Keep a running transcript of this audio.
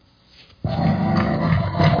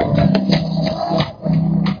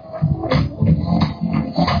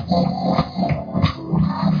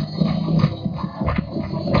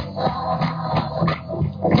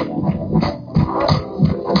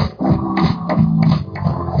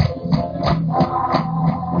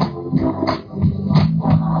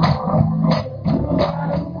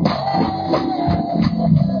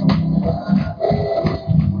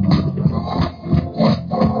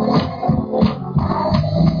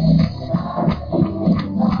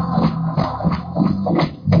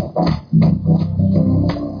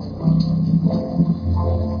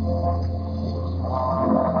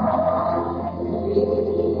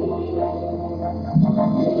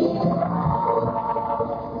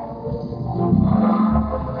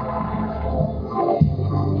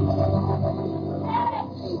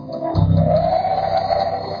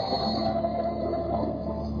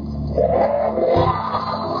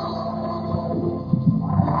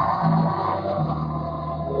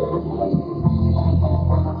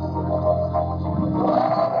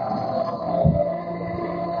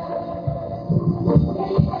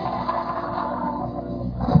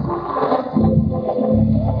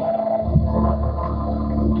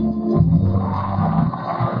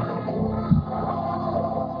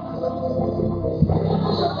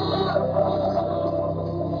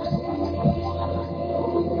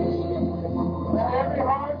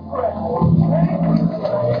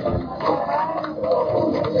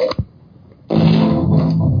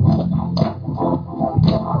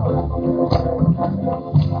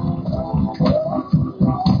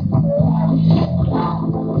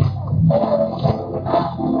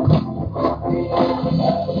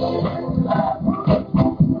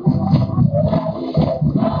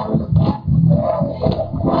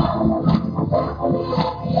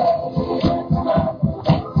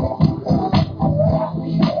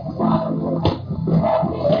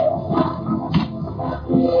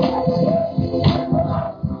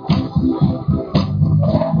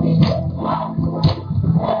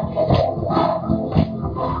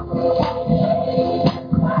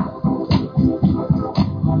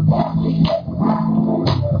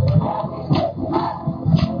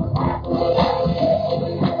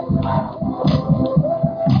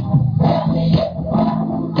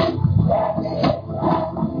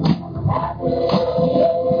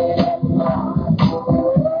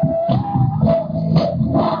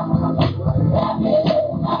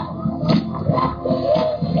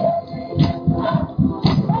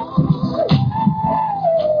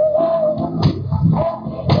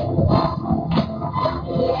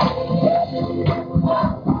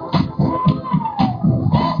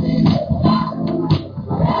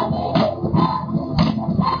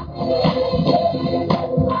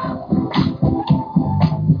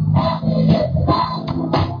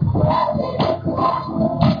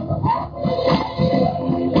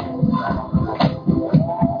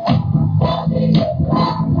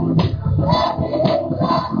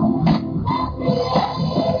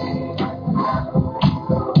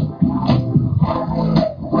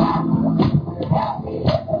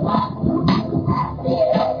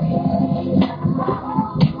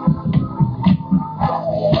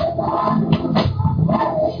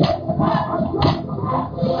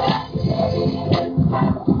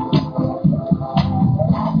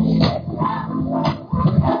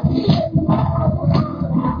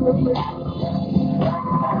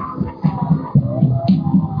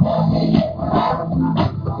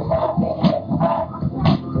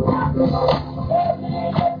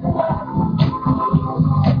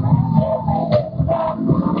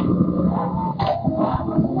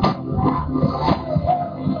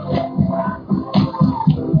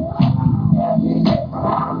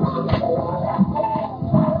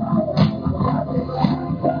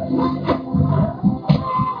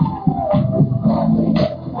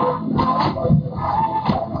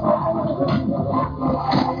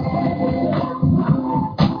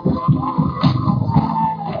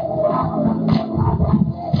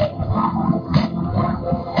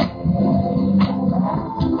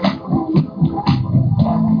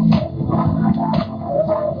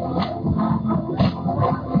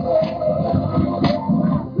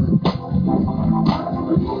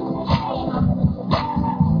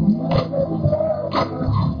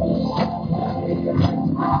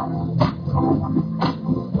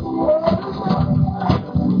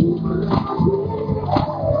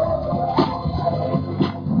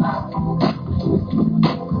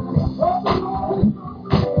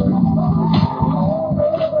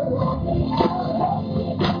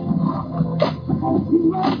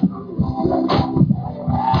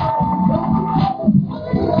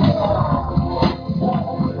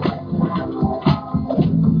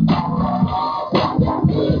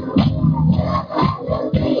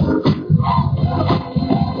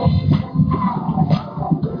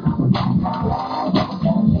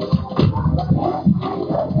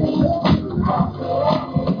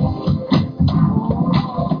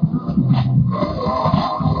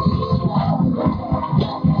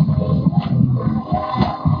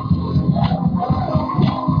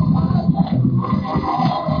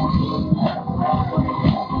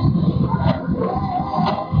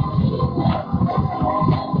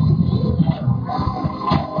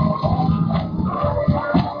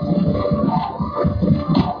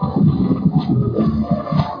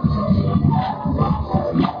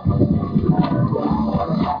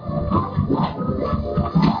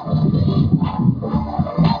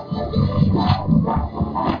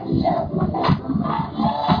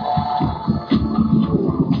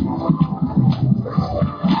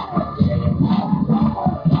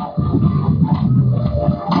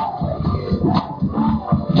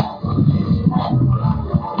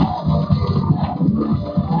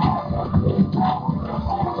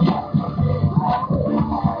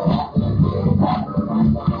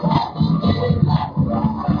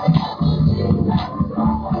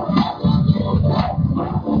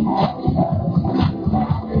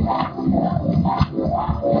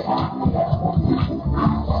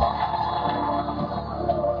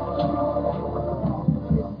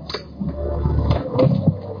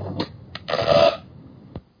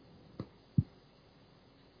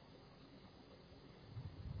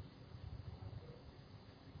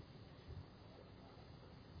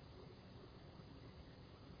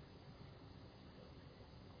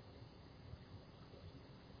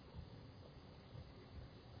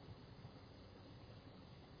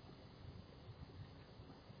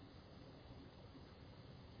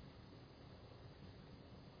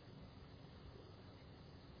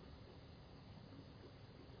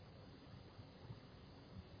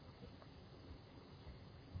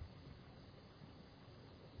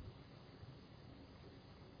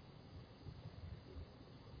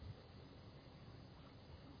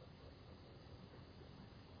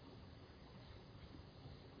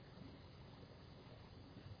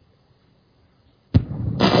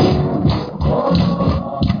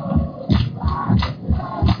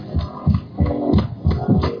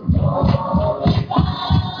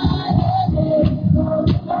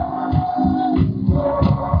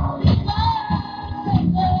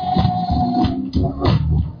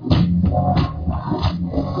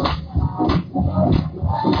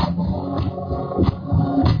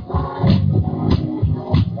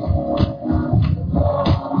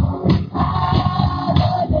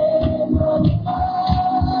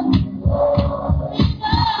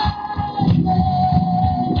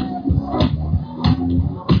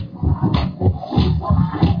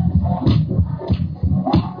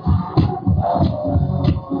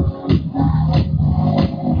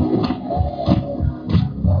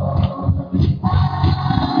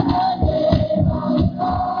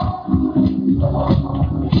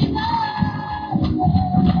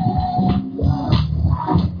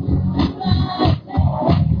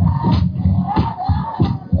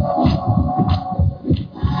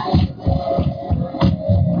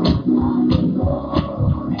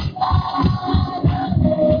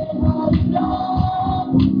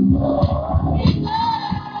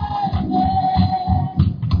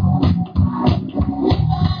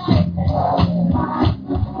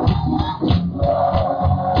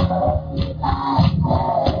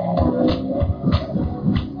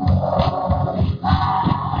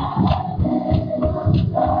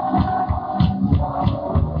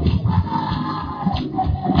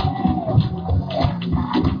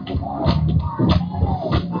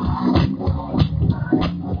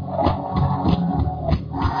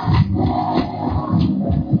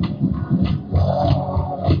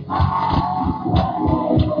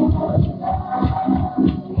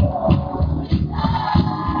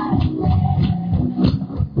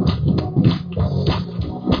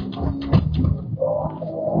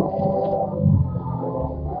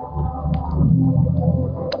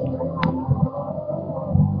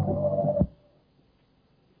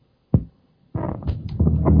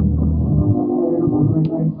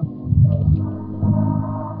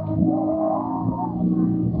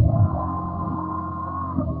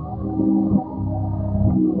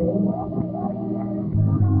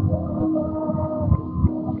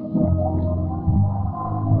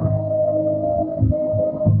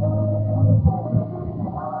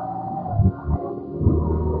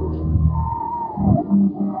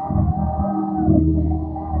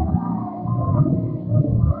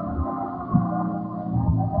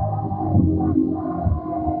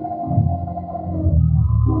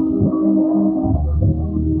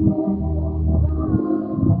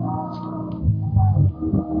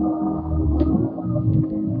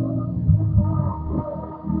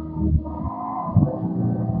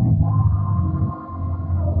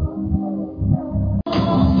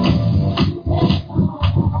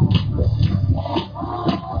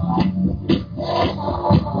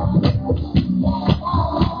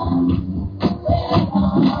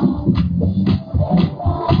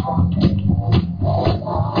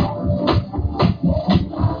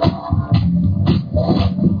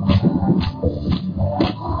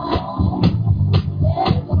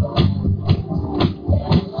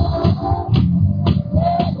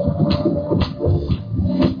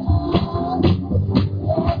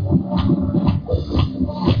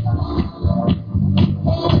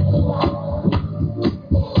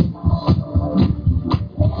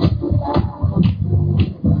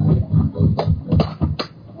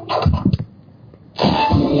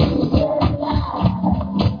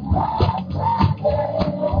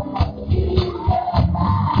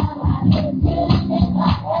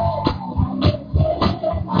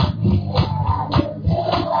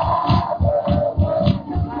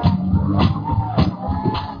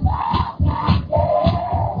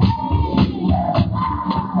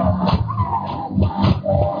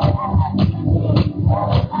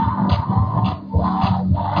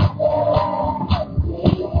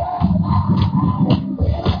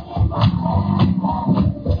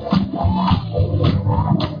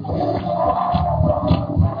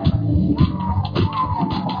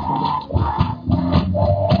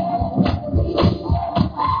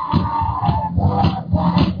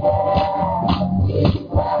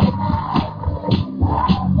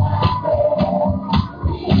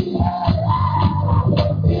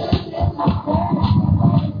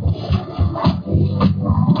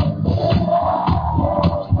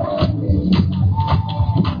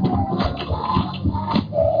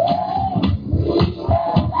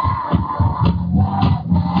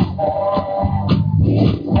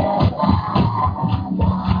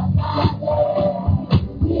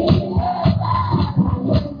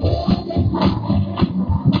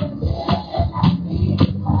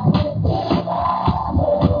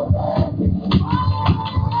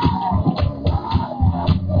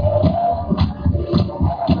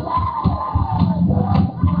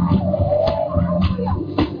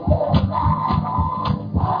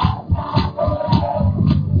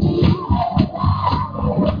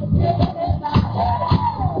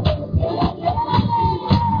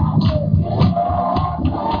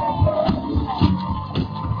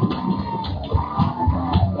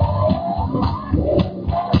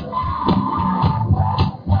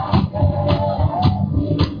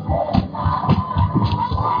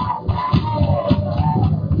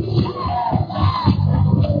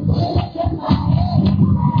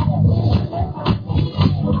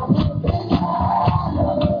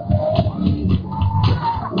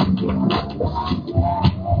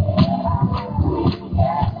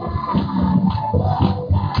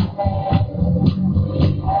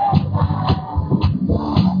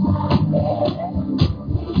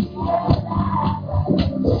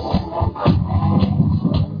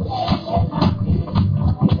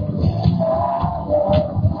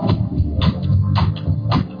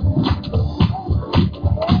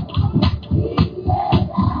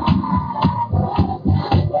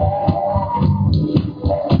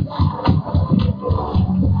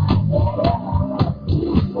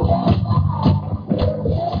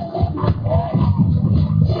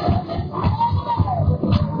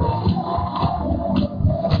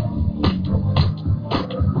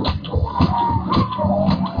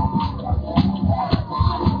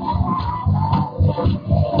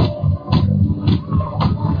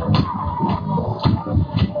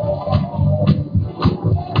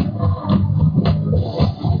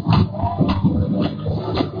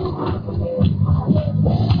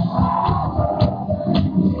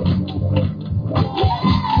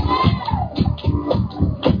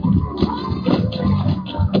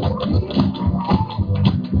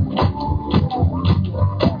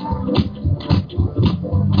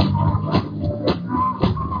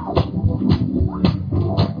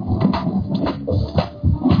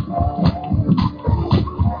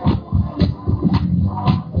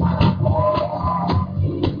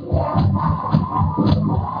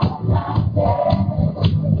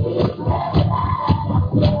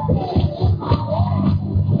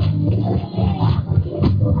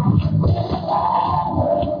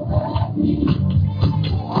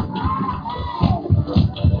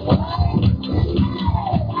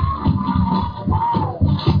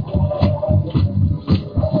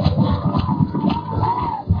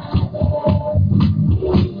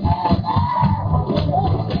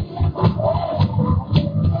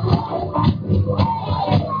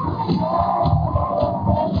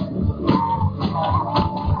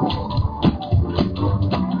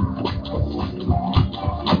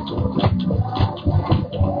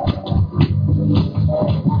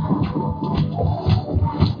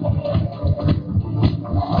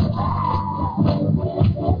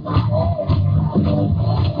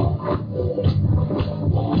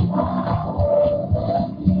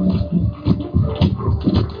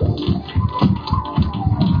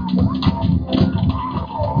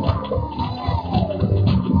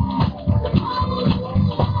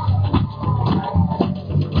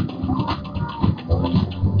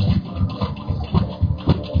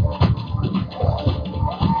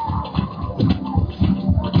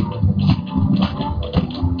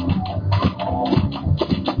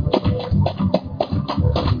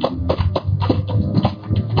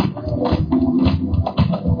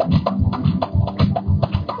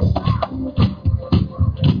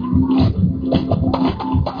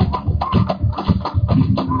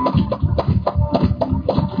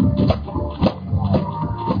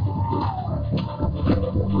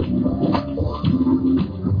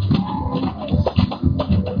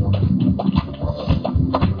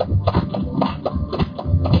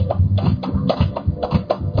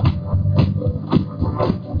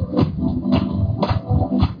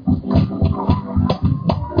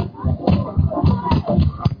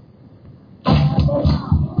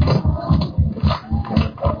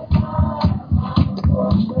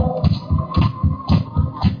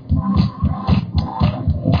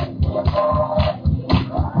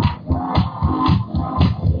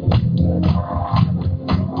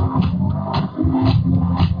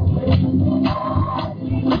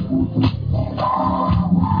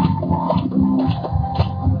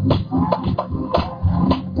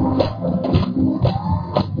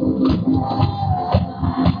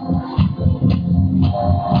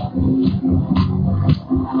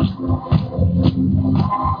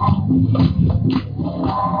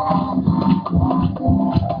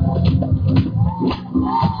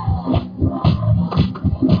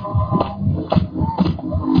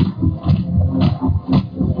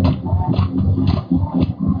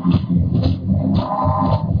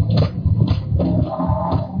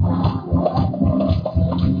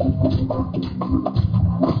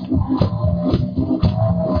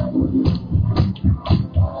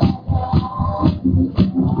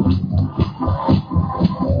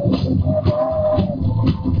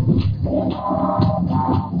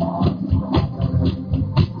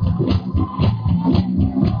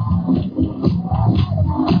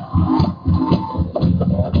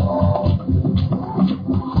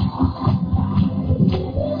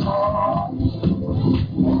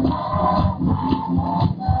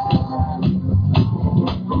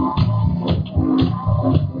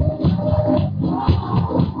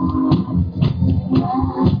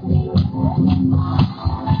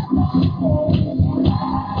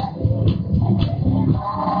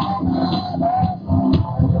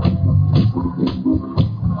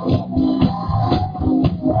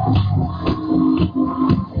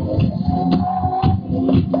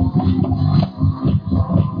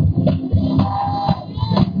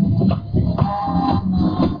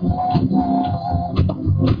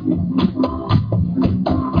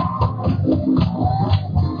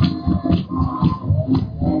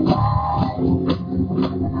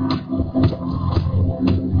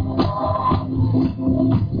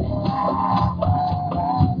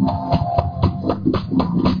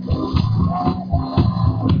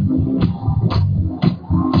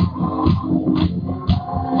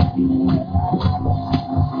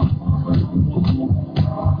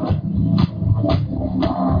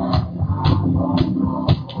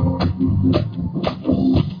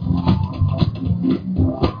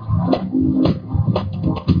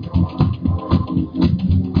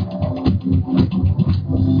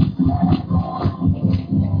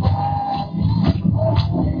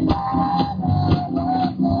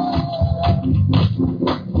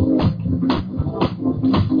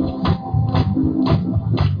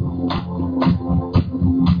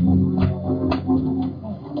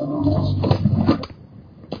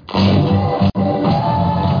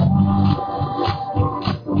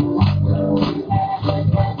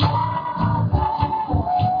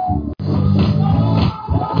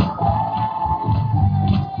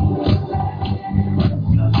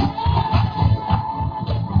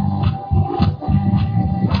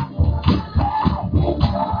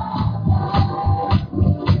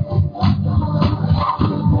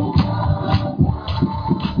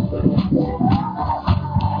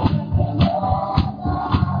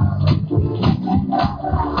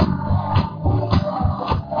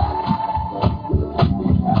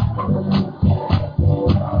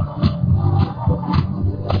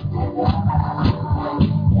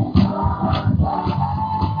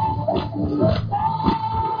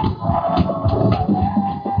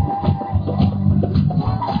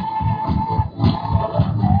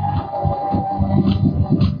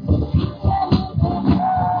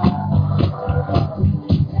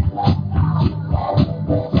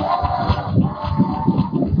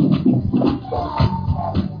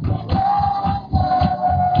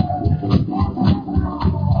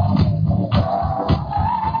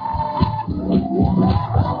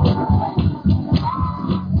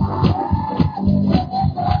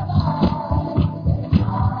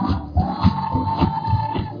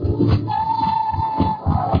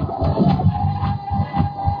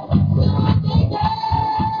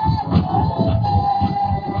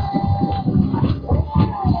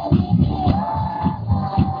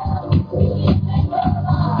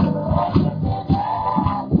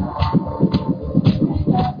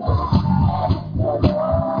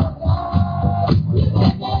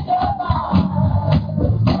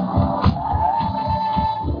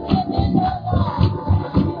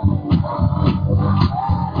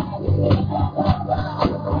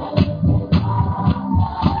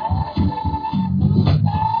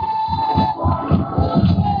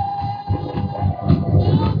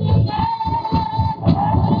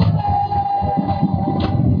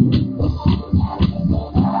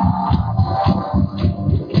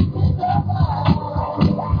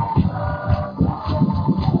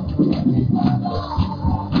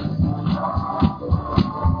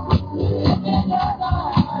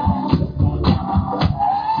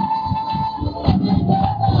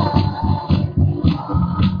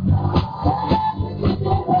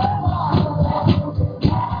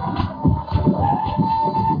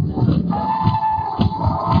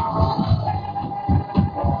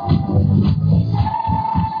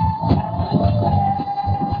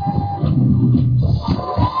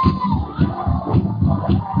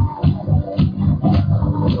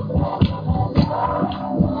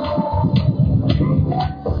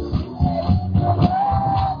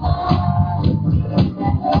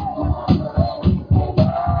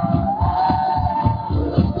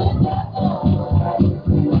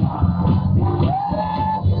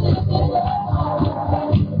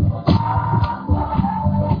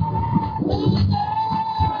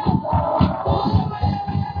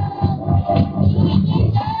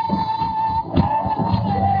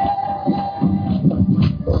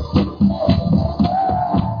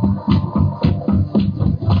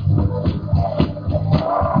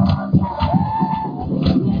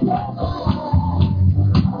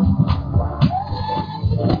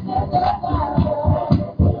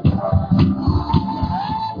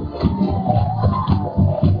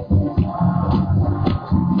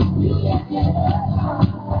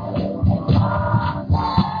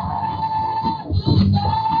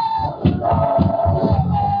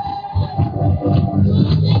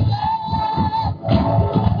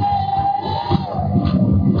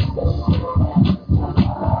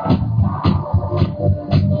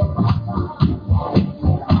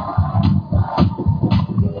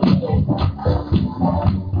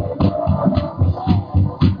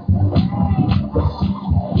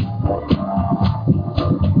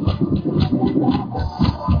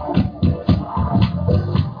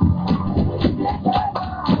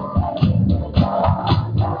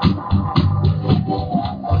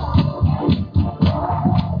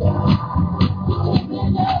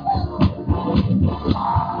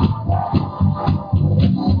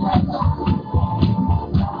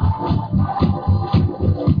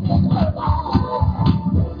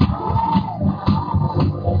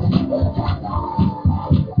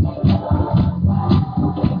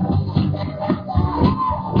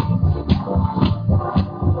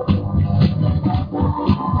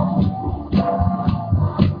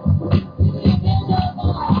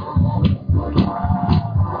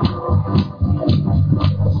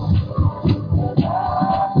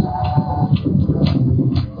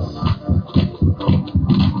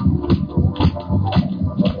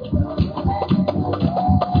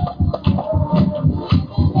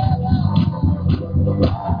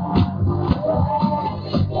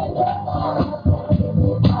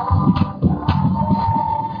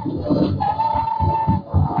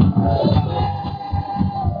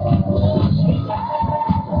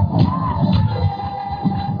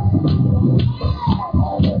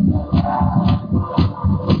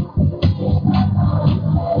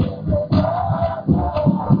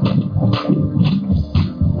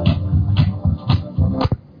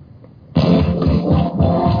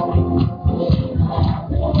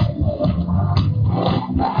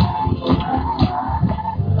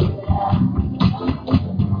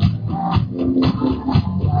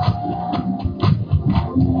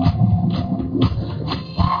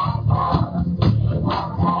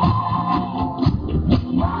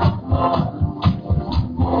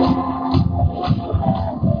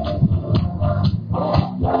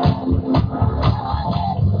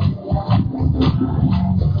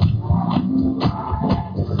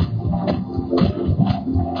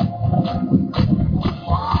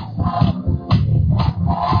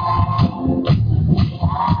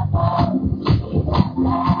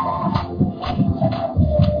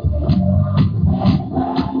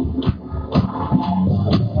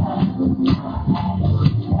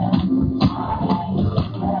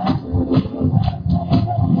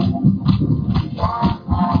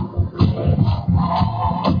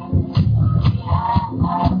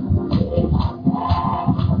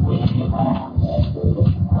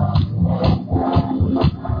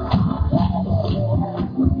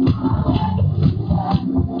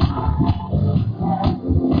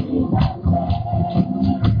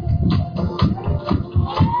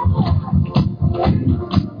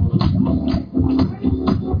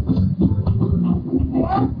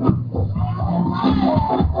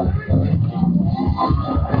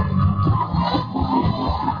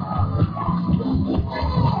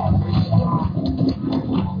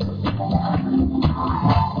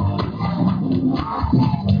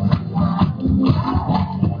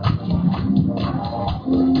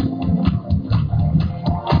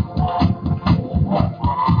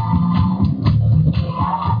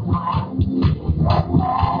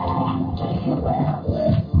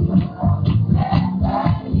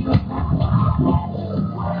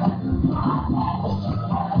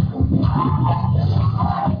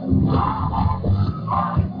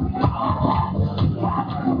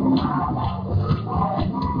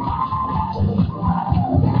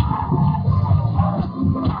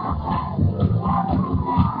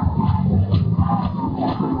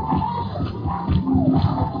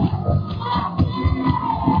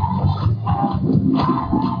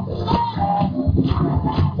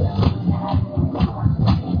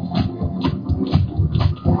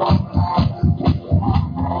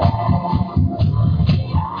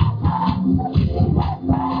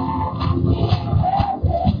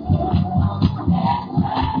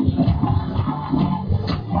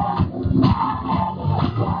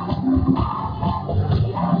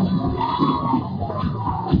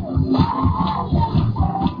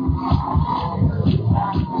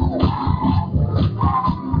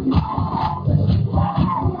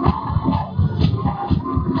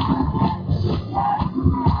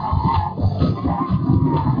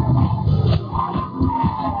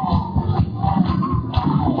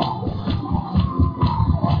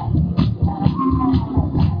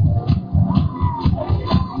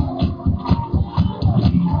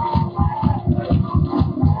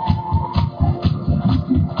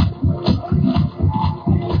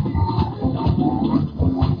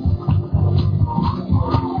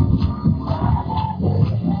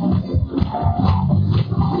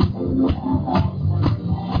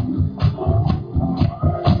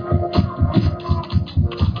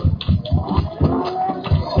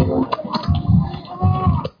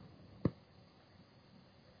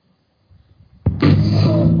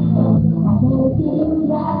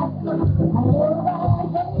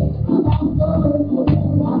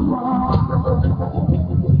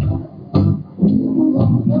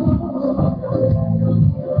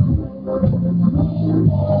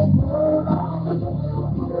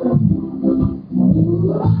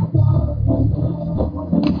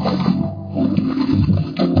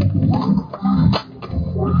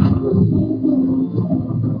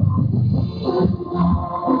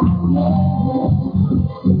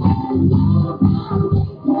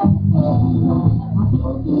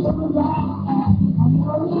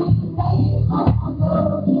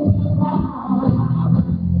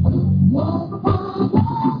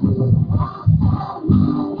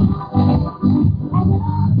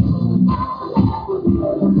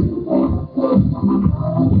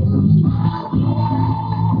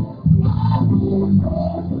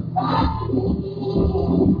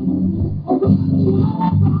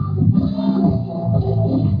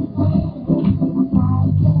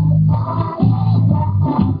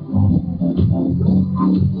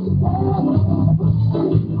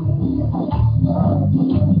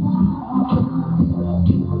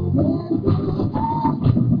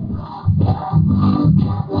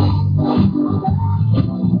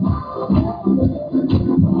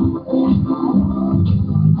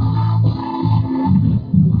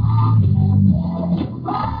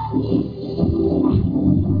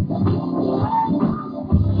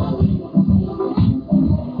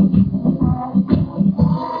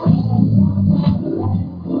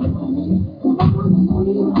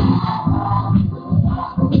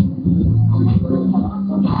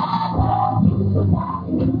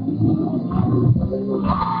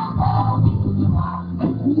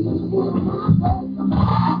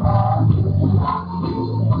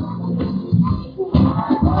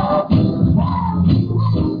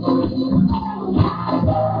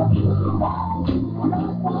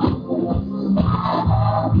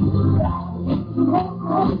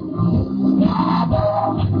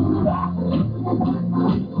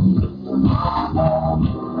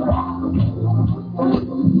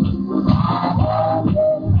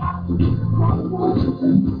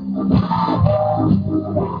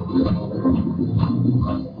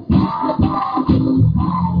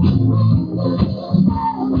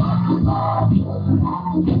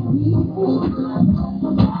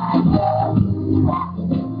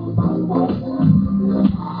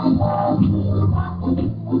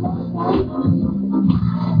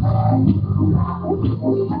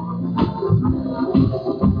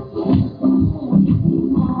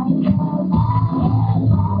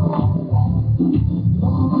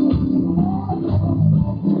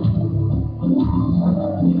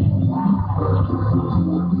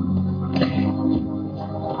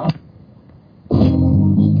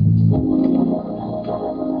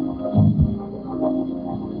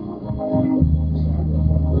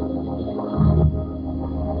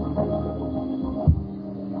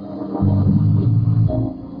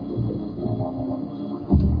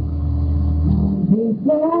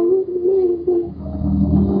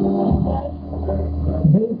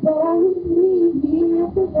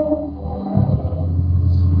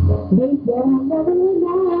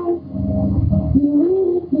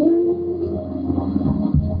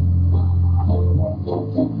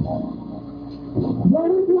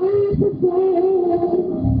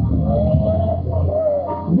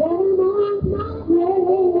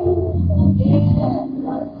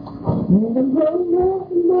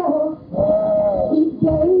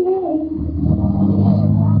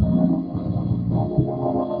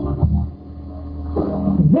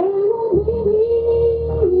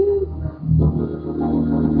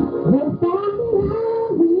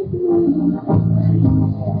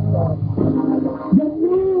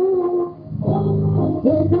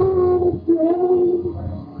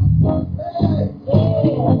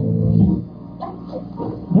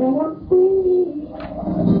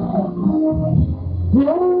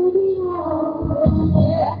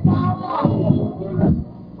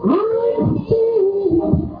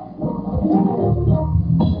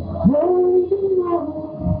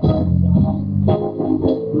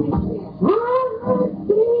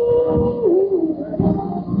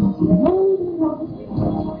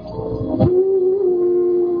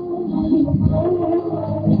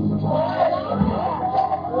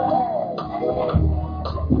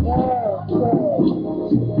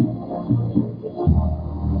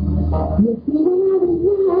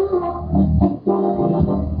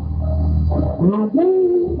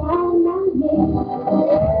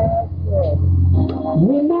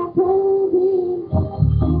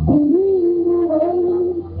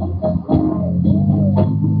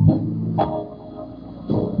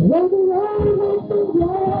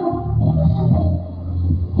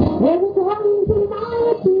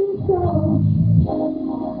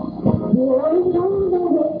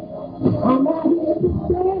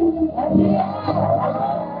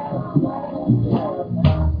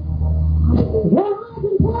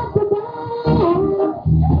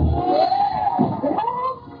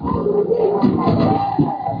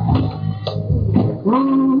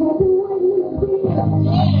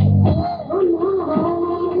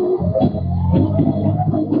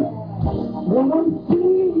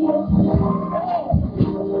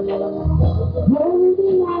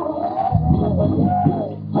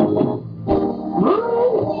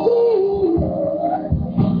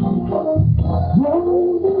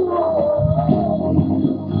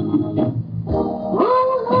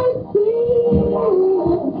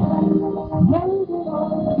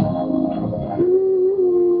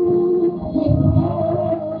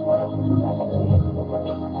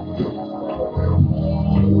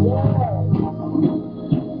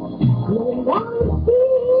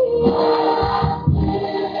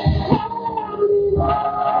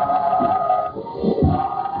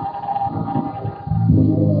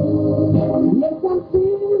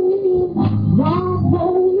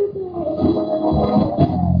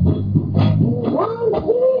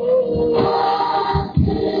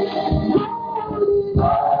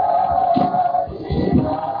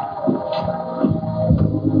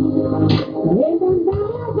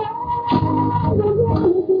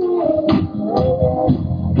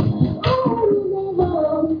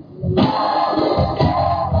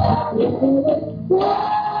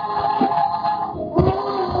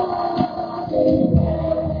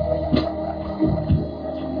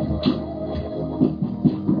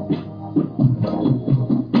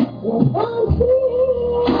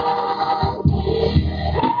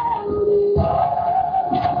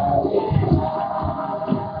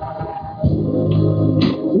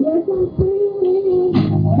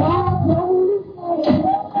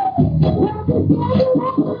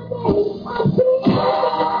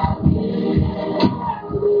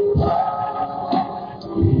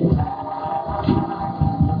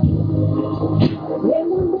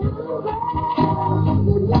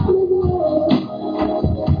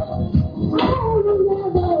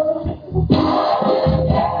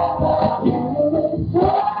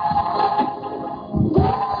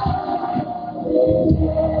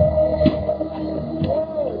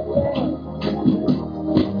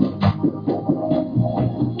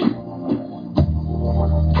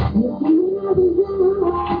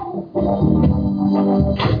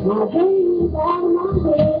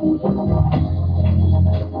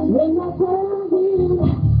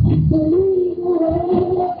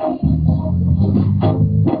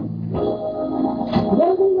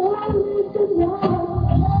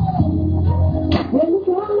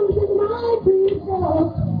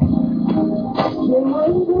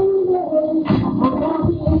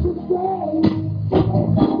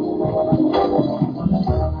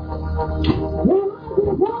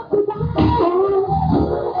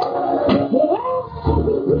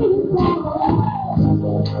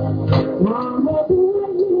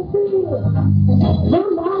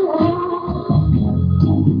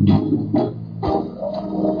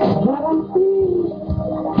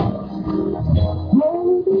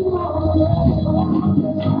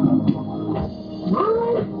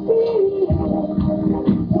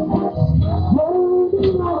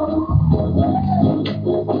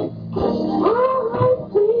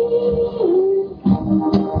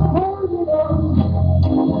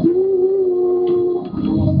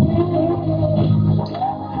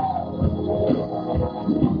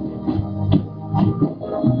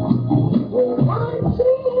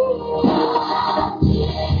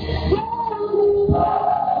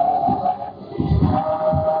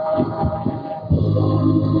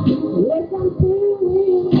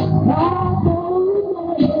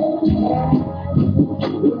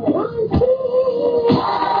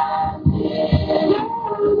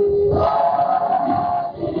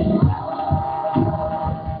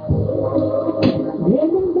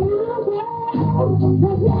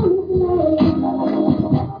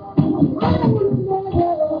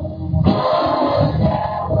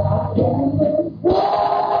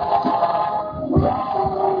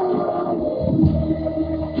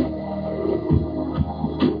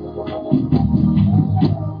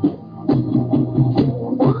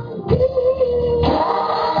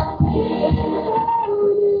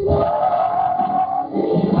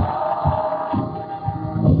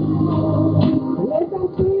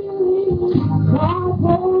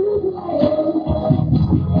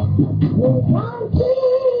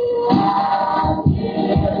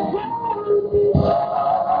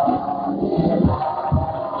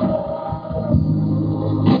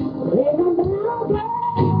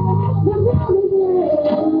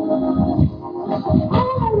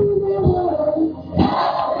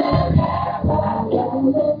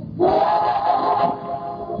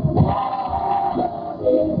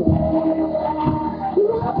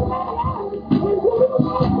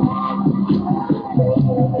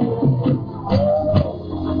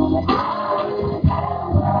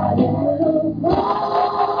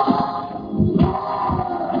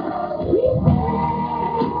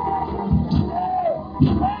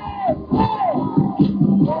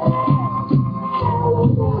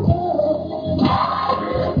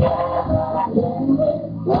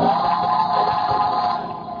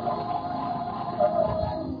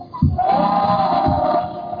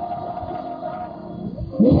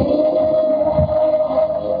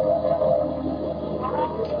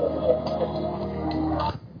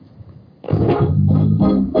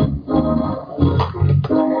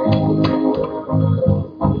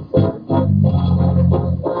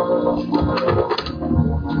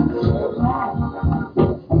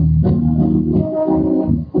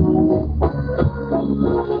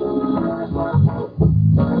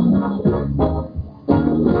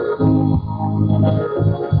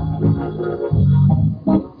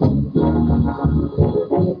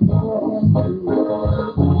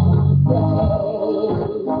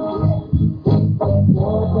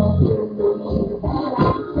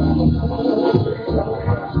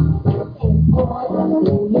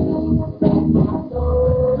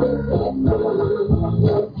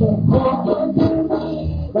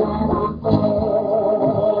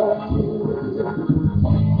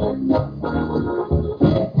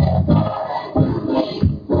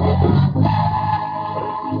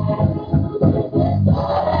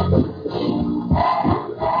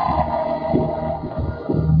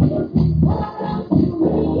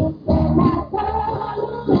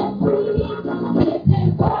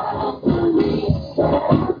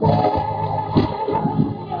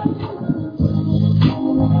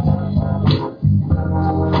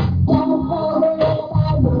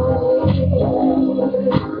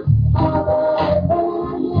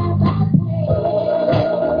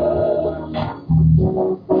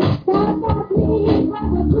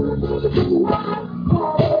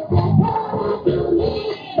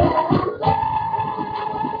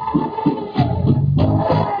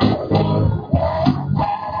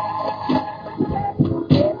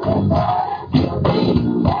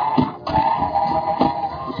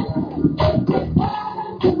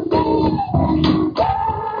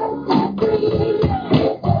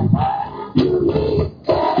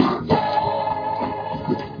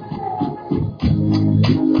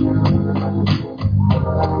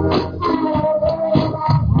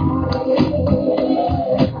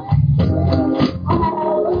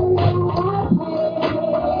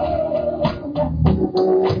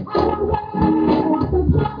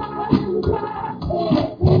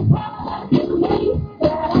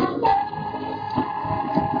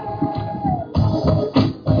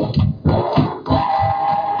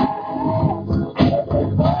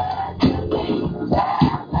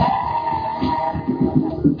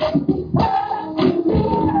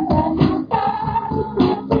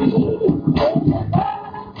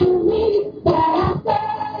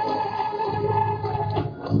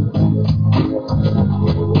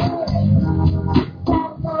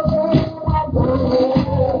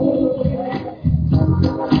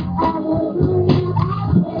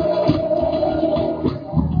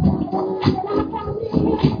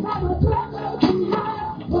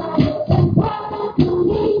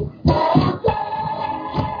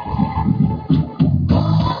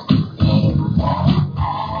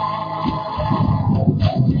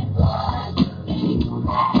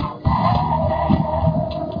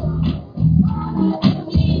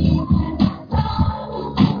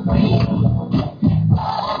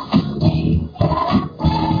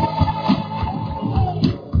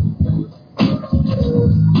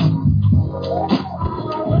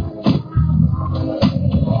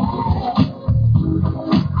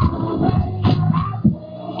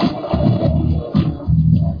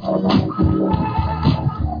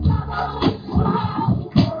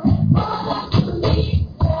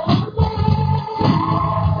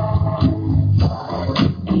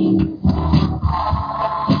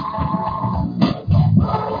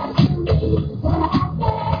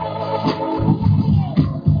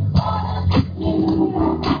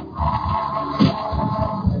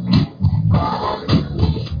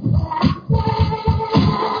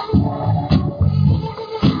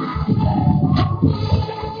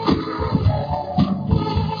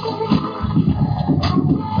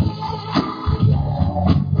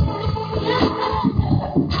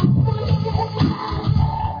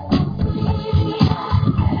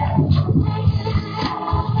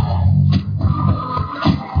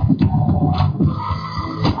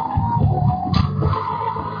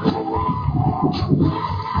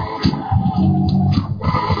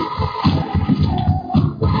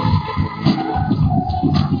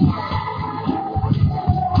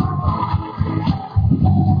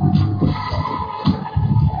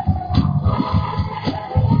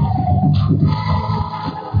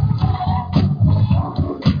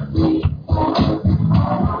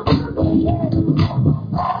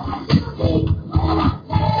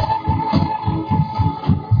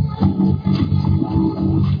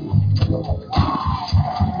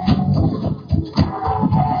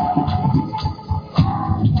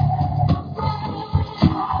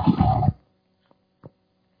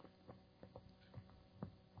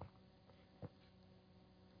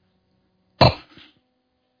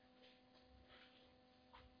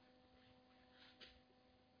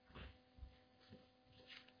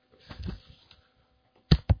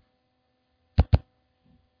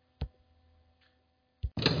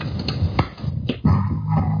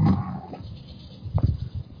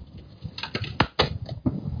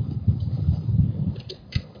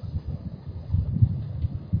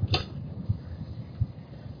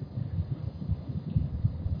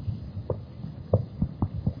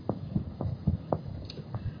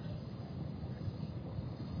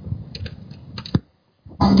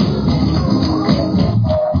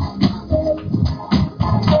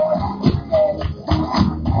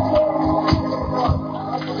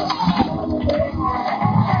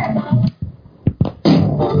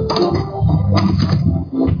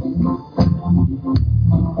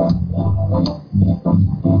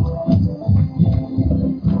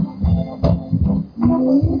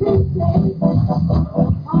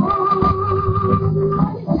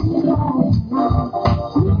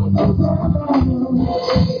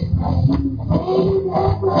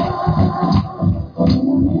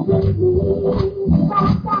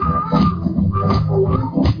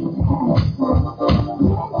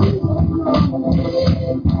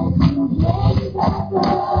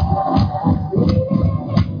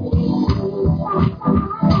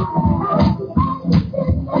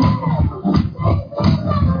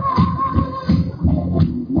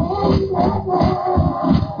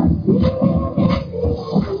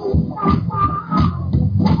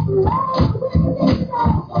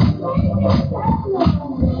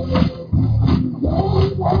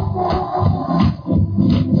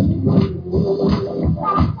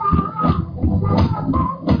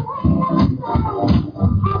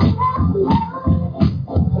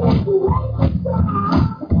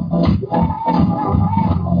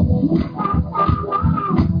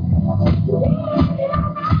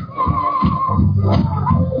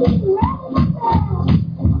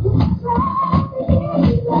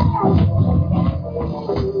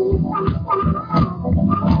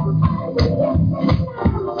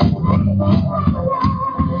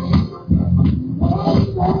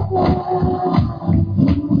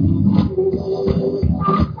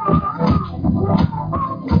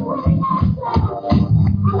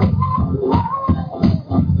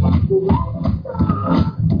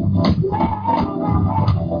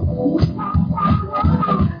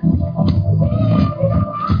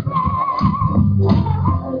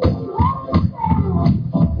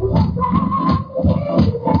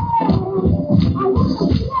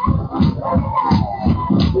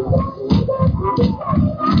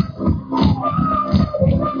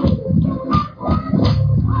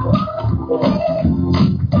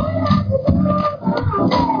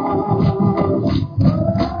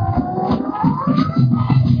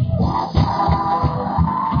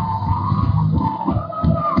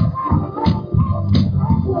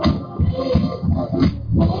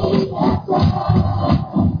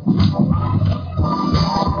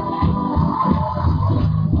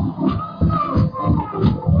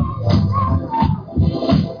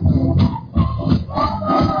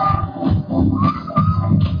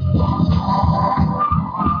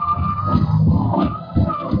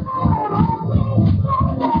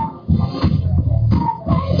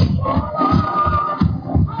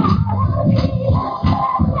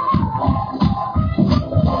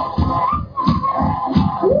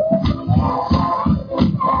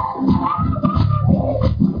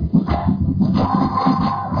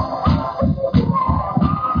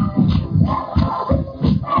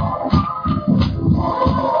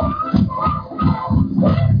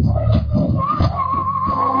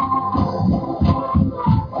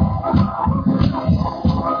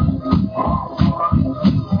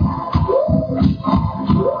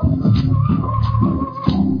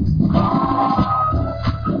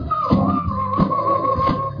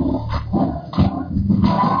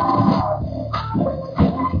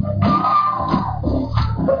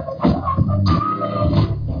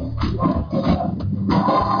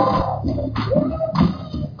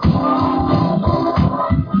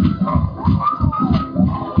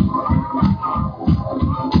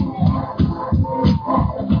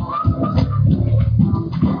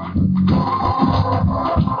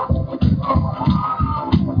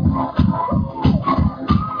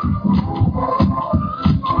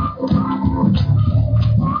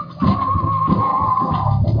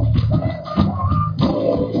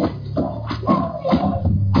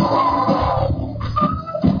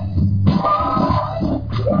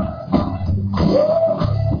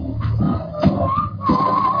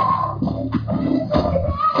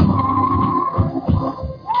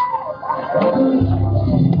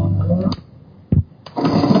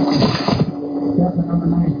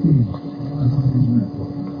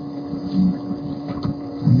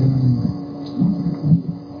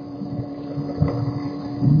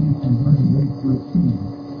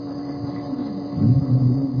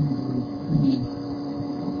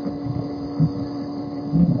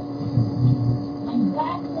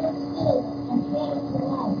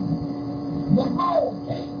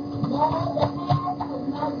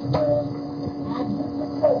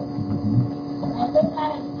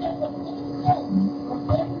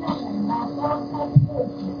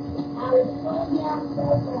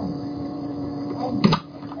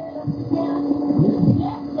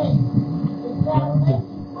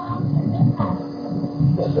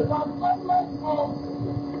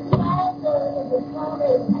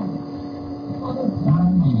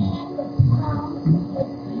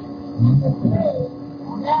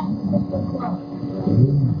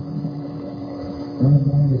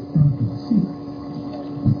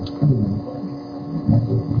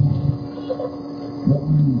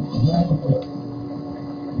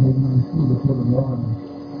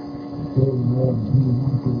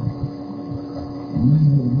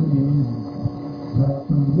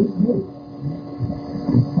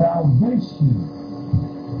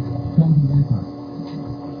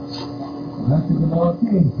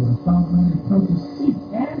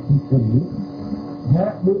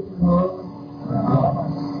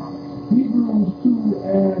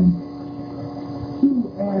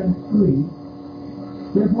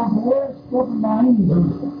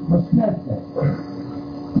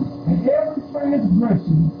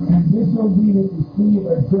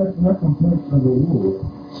Recompense of the reward.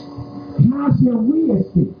 How shall we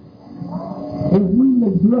escape if we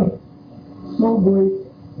neglect so great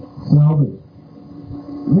salvation,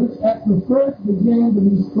 which at the first began to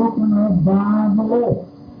be spoken of by the Lord,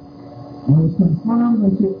 and was confirmed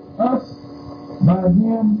unto us by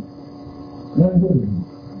them that heard him?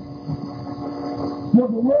 For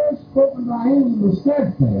the word spoken by him was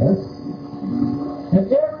steadfast,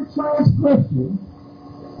 and every transgression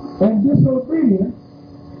and disobedience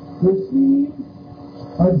receive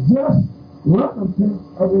a just recompense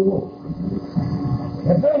of the Lord.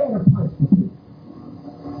 And they had a price to pay.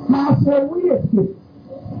 How shall we escape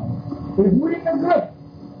if we neglect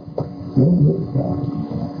so great salvation?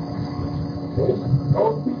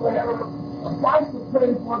 Those people have a price to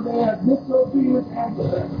pay for their disobedience and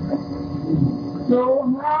sin. So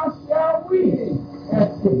how shall we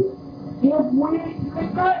escape if we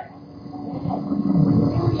neglect?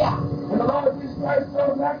 Hallelujah. And the Lord Jesus Christ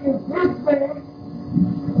says that in His name,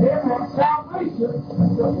 there is salvation.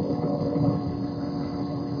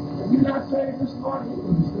 If you're not saved this morning, you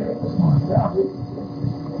can be saved this morning. Salvation.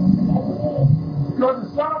 Because the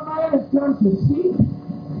Son of Man has come to seek.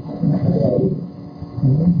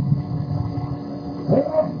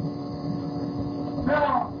 Amen.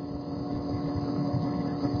 Now,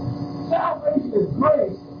 salvation is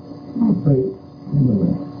grace through faith in the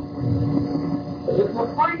Lord. It's a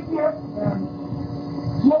free gift and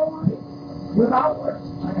glory without works.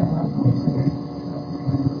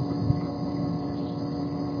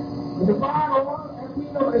 The divine order, as we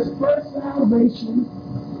know, is first salvation.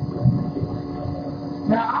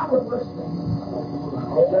 Now, I was listening.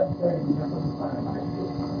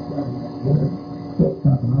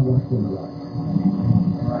 I watched it a lot.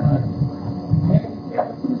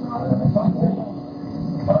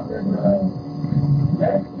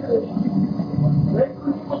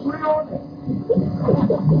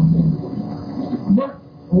 But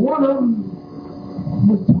one of them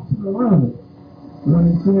was talking around it when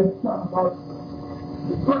he said something about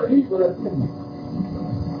the good evil that's in me.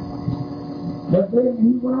 But then he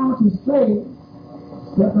went on to say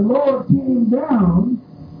that the Lord came down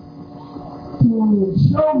to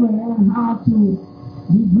show man how to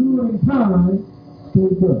be good and kind to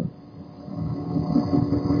his brother.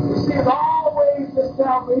 You see, in all ways, the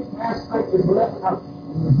salvation aspect is left out.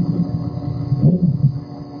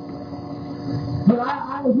 But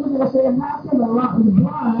I I was looking and saying, how can the blind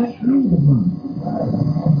lead the blind?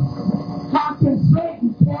 How can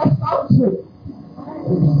Satan cast out Satan?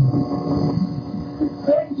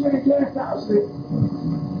 Satan can't cast out Satan.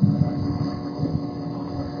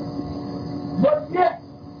 But yet,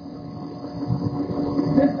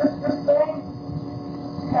 this thing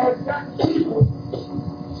has got people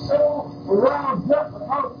so roused up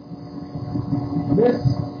about these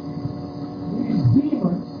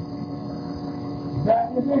demons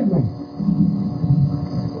that is in me.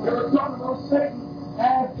 They were talking about Satan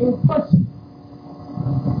as a person.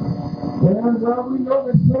 Well, we know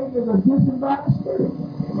that Satan is a disembodied spirit.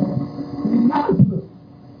 He's not a person.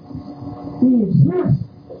 He exists.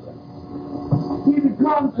 He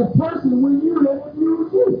becomes a person when you let him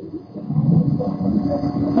use you.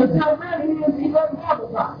 Until then, he doesn't have a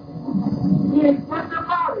body. He is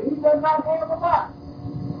disembodied. He does not have a body.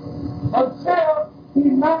 Until he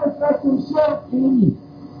manifests himself in you.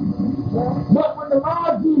 But when the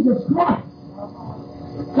Lord Jesus Christ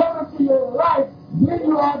comes into your life, then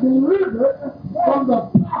you are delivered from the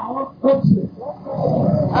power of sin.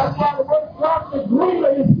 That's why the word of God says,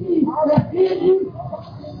 greater is he that's in you.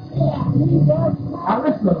 I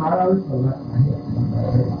listen a lot.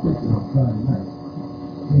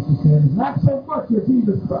 And she said, it's not so much as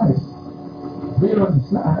Jesus Christ being on the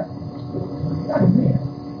side. That's it.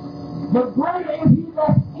 But greater is he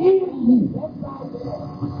that's in you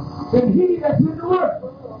than he that's in the world.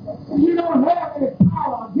 You don't have any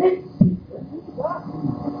power against people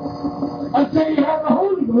until you have the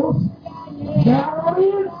Holy Ghost down on the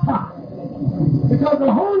inside. Because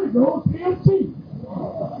the Holy Ghost is Jesus.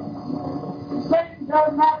 Satan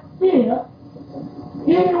does not fear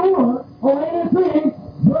anyone or anything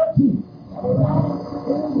but Jesus.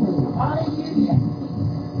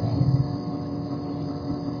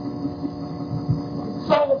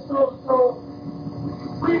 So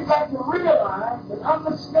we've got to realize and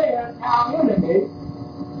understand our enemy.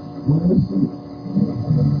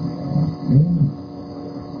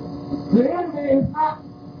 The enemy is not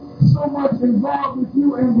so much involved with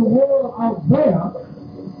you in the world out there.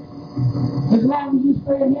 As long as you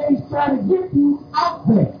stay here, he's trying to get you out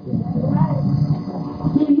there.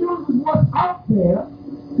 He uses what's out there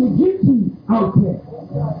to get you out there.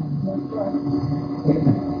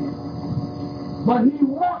 But he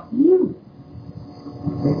wants you.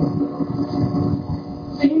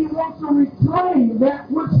 See, he wants to reclaim that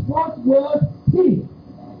which once was his.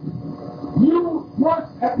 You once,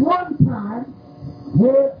 at one time,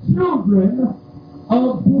 were children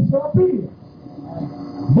of disobedience.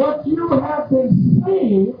 But you have been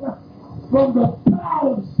saved from the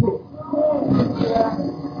power of sin.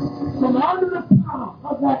 From under the power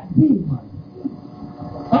of that demon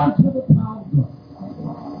unto the power of God.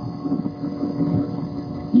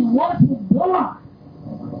 You once was blind,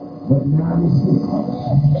 but now you see.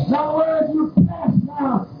 In other words, you pass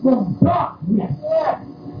now from darkness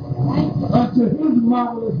unto his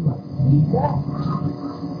marvelous light.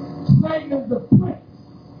 Satan is the prince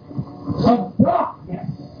of darkness.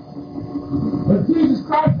 But Jesus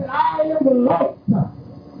Christ said, I am the light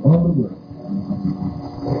of the world.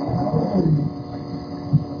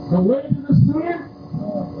 The wages of sin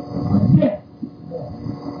are death.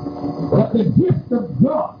 But the gift of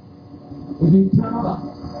God is eternal life.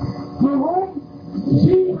 Through whom?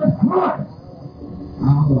 Jesus Christ,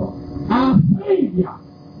 our Lord, our Savior.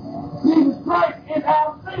 Jesus Christ is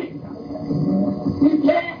our Savior. He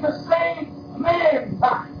came to save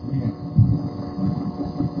mankind.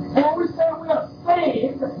 And when we say we are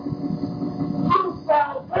saved through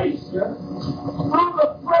salvation, through the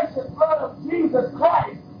precious blood of Jesus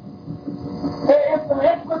Christ, there is an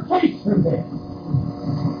implication there.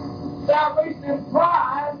 Salvation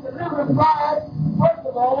implies, deliverance implies, first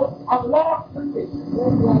of all, a lost condition.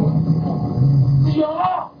 See, you're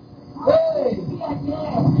lost.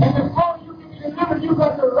 And before you can be delivered, you've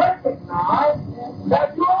got to recognize that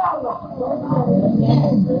you are lost.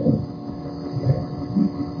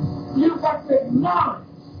 You've got to acknowledge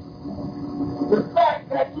the fact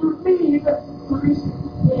that you need to be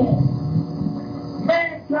saved.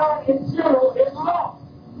 Mankind in general is lost.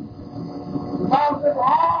 Because of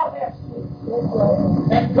all that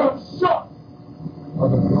and come short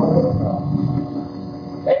of the glory of God.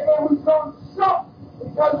 Amen. We come short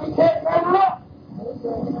because we can't measure up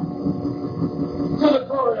to the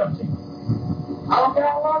glory of Jesus. I don't care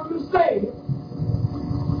how long you stay.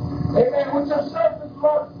 Amen. With your surface,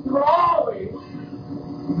 Lord, you will always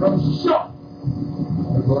come short of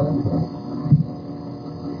the glory of God.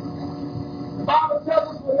 The Bible tells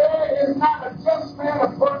us that there is not a just man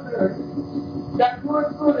upon earth that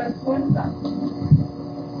doeth good and sin not.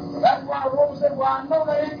 That's why Rome said, well, I know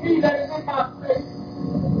there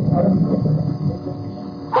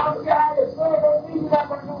I don't care how you say it, don't mean you're not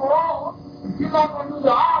going to do wrong. You're not going to do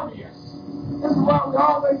the obvious. This is why we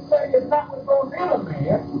always say it's not what goes in a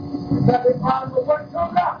man that defines the what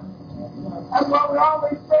comes out. That's why we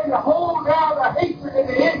always say to hold down the hatred and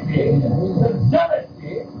the envy, the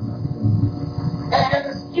jealousy, and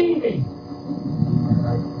the scheming.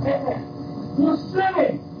 Amen. You're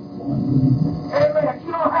sinning. Amen.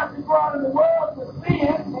 You don't have to go out in the world to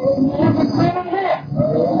sin. You can sin in here.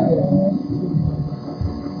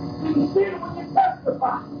 You can sin when you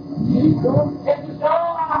testify. And you say, oh,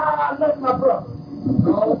 I love my brother.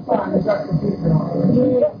 All the time, you got to keep it on. You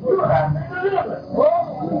have to deliver.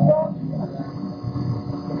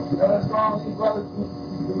 That's wrong, see, brothers.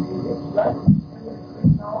 That's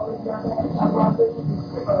why I say you can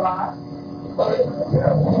sleep alive.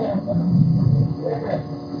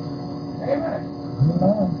 Amen.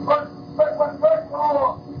 But first of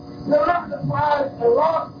all, deliverance implies a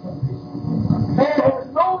lost man has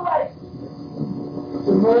no right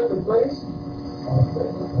to merit the grace.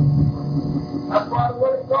 That's why the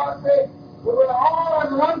word of God says, we will all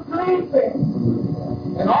have an unclean thing,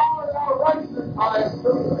 and all of our righteousness are as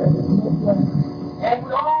filthy. And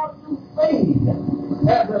we all do fade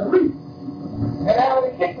as a leaf, and our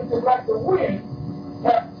iniquities like the wind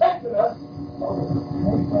have taken us.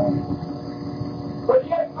 But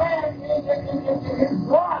yet man in his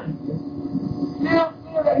blind still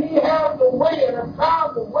feel that he has the way and has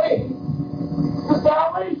found the way to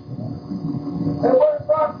salvation. And what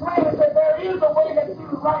God claims that there is a way that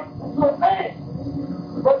seems right to a man.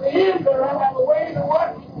 But the Israelites have a way to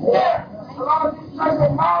what? Yeah. The Lord Jesus says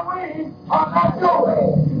that my ways are not your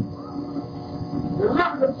ways.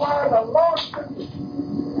 Deliverance implies a lost condition.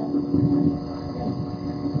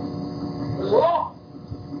 The lost.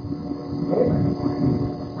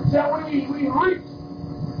 Shall we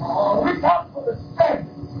reach out for the standard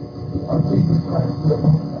of Jesus Christ.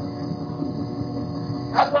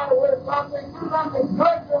 That's why the word of God says, do not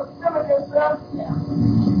neglect your sin yourself.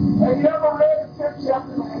 Have you ever read the 10th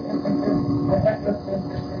chapter and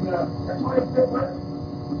the 25th verse?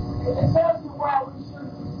 It tells you why we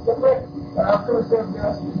should neglect. I'm going to say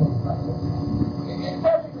this. It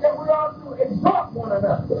tells you that we ought to exhort one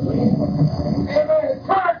another. Amen.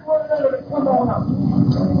 Encourage one another to come on up.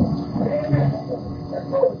 Amen. That's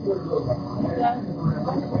what we're doing.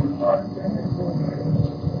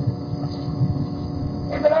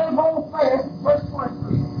 In the name hold fast, verse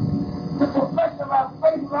 23. The perfection of our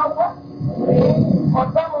faith is our what? For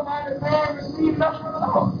double-minded man receive nothing from the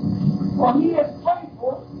Lord. For he is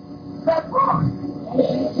faithful that promise.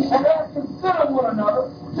 And let us consider one another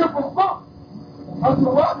to provoke unto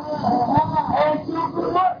what? And to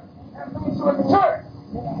good work. That means to encourage,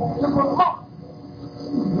 to provoke.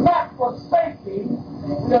 Not forsaking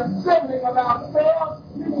the assembling of ourselves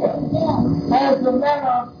together, as the manner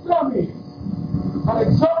of some is, but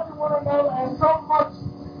exhorting one another, and so much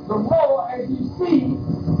the more as you see.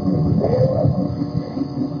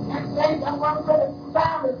 That's why I'm saying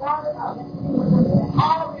time is running out.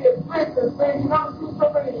 All the adventures saying, you don't see so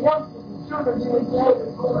many youngsters and children being saved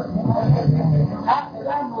and going. After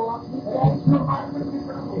that, Lord, you can't do my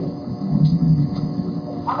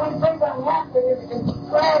I mean, things that happen in the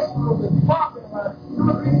classroom and talking about 2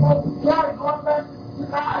 or 3 months of going back to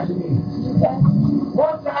college.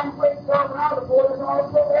 One time, we started out, the boy was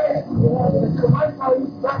all so bad. The white fellow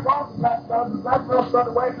used to back off the black fellow. The black fellow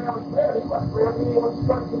started the white man was scared. He wasn't real. He was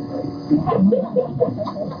struck his face.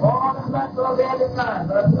 All the black fellows had their time.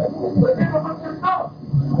 But then it was just no.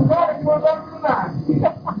 The guy was up to the line.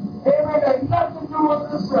 Amen. There's nothing to do with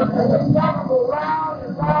the sun. It's got to go round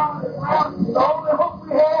and round and round. The only hope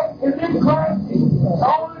we have is in Christ. The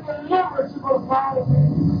only deliverance you're going to find is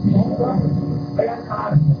in Christ.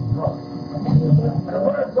 Mankind is strong. And the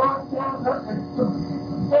word of God tells us that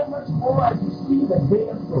so much more as you see the day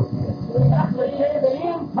of truth. That's the day of the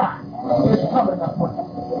end time is coming up.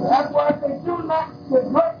 That's why they do not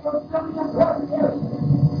neglect your sin yourself.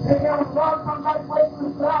 They have God come back away from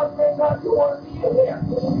the clouds, say, God, you want to be in here.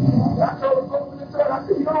 I told the folks in the church, I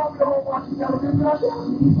said, you don't be home watching television. I said,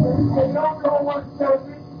 you don't be home watching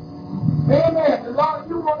television. Amen. The Lord,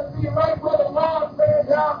 you want to be right where the Lord says,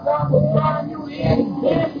 God will find you in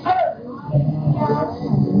church.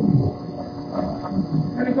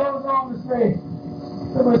 And it goes on to say,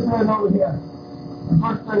 somebody says over here, in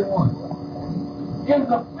verse 31, it is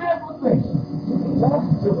a fearful thing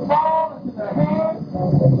to fall into the hands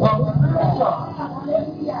of the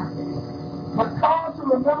living God. But call to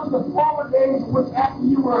remember the former days in which after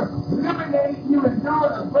you were liberated, you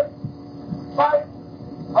endured a great fight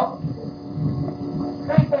of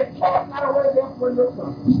they said, cast not away them for your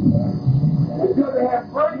son. Because they have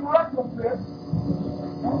great recompense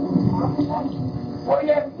Well,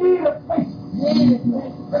 you have need of faith.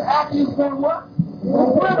 But after you've done what? The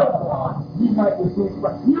will of God. You might be thinking,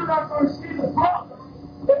 but you're not going to see the problem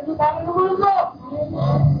if you're not in the will of God.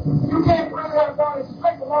 You can't bring out God and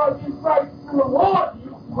expect the Lord Jesus Christ to reward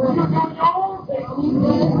you when you're doing your own thing.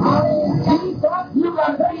 You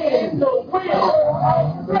got to be in the will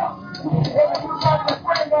of God. And you got to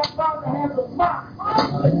bring that God to have the mind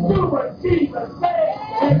to do what Jesus said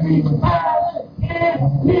and be found in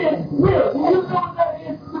His will. Do you know what that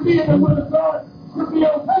is to be in the will of God? To be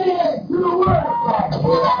obedient to the Word of God. To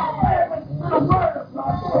the Word of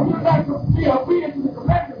God. If you got to be obedient to the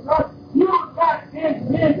commandments of God, you got in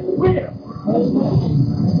His will.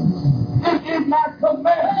 This is my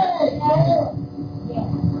commandment.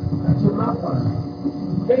 That's your love.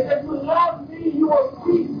 If you love me, you will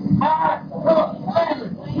keep my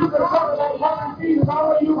commandments. You can talk about loving Jesus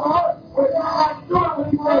all you want, but you're not doing what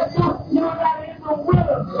He says do. You're not in the will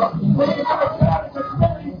of God. When you got to get out of the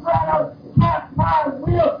He cried out, not my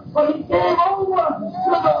will, but He came over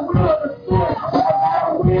to the will of the Spirit. And that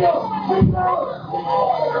will, we know.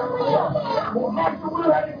 That's the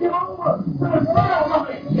will had to get over to the Spirit of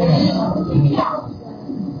it.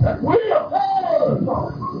 That will.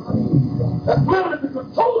 That will is the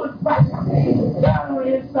controlling factor down on the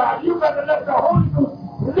inside. You got to let the Holy Ghost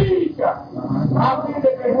lead you. I believe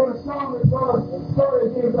that they had a song that story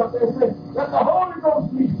here up there saying, let the Holy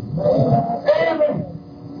Ghost lead you. Amen.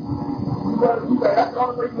 That's the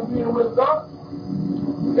only way you can be in the will of God.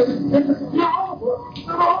 It's your own will to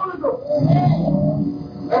the Holy Ghost.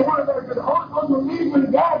 And what is that? The Holy Ghost will lead you and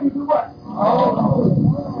guide you to what? Oh.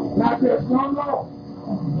 Not just no.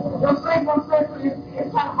 Your faith,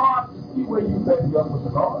 it's not hard to see where you set you up with the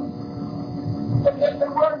Lord. The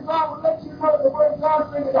Word of God will let you know. The Word of God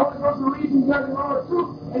says that the Holy Ghost will lead you to the Lord too,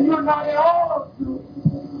 and you're not in all of truth.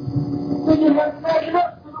 So you have to measure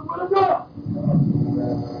up to the Word of God.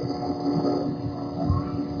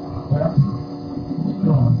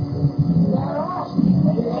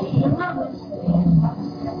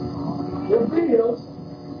 Reveals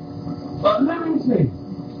a living thing.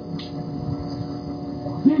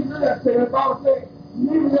 Jesus said, the Bible says,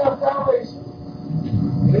 you have salvation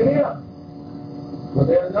in Him. But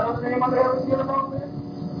there's another name under heaven given among men.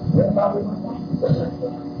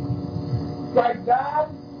 Christ died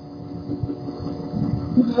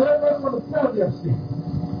to deliver us from the penalty of sin.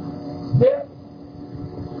 Death,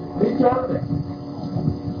 eternity.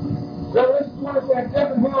 Revelation 20 says,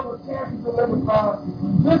 death and hell will can't be delivered from us.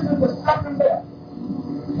 This is the second death.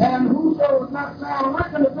 And whoso was not found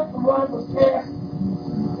written in the book of life was cast.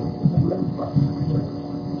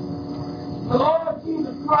 The Lord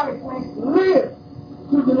Jesus Christ lived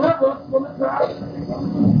to deliver us from the trial.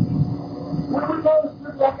 When we go to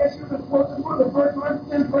scripture, I guess you can quote the first verse,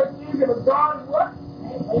 10 verse 3, it was God and what?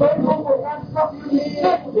 Faithful for not something you need.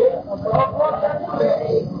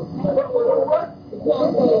 What?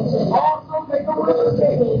 Also, they go with the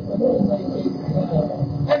king.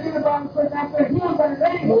 And then the Bible says, I said, he was an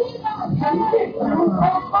angel. And he came from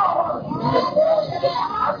forward.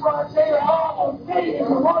 That's why I say that all of them came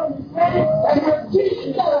and the one of them came and you're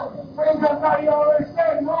teaching them. Praise God, now he already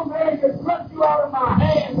said, no man can pluck you out of my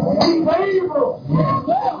hand. He's able.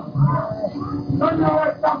 Don't you know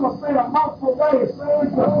that something say a mouthful way? It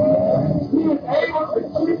says he is able to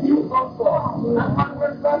keep you from falling. That's why the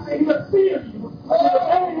word God says he'll seal you.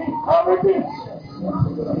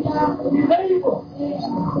 He's able.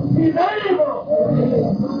 He's able. He's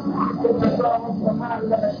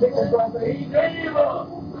able.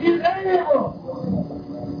 He's able.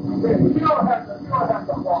 You don't have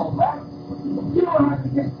to fall back. You don't have to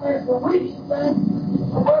get spiritual weak.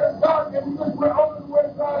 The Word of God, if you just went over the Word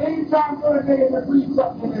of God, anytime you're in there and read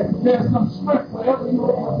something, there's some strength wherever you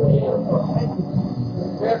are.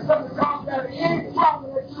 There's something called that any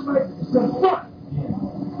problem that you may confront.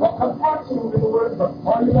 Or confront you with the Word of God.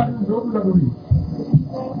 All you got to do is open up and read.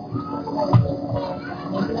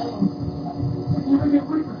 You can get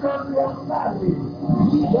weak because we have a lot of it.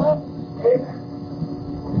 Amen.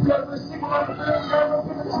 Because we're sticking on the Word of God,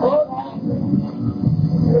 we're going to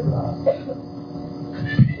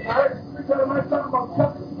I heard the preacher of my talking about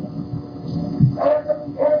covenant. I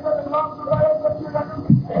heard something along the way up here like a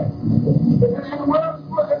weekend. And in the world,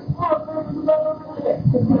 it's full of things you don't understand.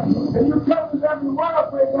 And you covenant every one up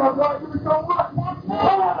right now, God, you become what?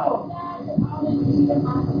 Oh!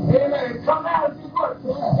 Amen. Come out and do what?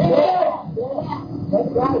 Amen.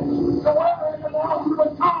 That's right. So whatever in the world you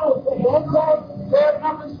were told, there's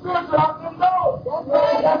nothing spiritual out there, no.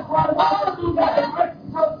 That's why all of you got to make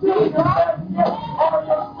your children all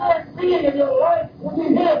your spirit being in your life will be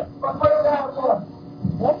Him. But put it down for us.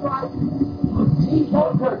 That's right. He's no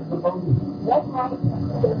curse upon you.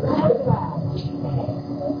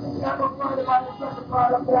 not going to find anybody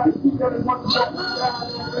sanctified up there. I speak that as much as I can.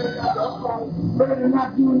 Better than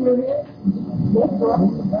not doing your head.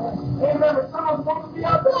 Amen. But some of us want to be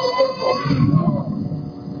out there.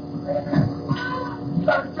 You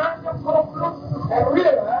got to turn your focus and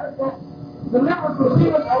realize that deliverance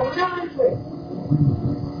believers are really sick.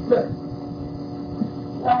 Listen.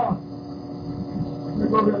 Now, let me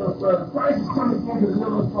go a little further. Christ is coming again to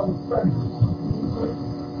deliver us from his presence. The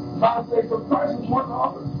Bible says, so Christ is one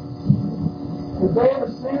offer. The day of the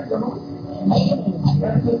sin, the Lord.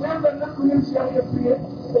 And to them that look for him shall he appear.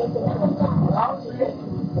 Without sin.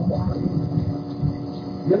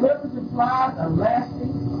 Deliverance implies a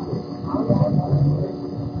lasting.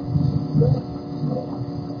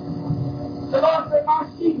 The Lord said, my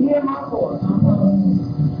sheep hear my voice.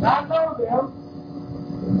 And I know them,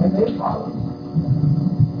 and they follow me.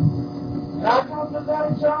 And I come to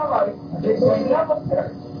them eternal life, and they shall never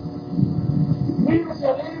perish. Neither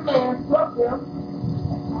shall any man pluck them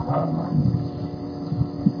out of mine.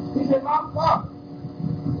 He said, my Father,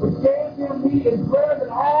 which gave them me is greater than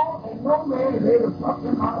all, and no man is able to pluck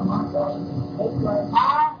them out of my God. I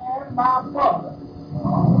am my Father.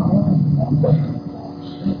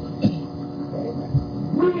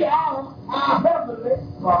 We are our heavenly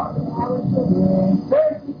Father.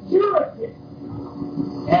 There's security in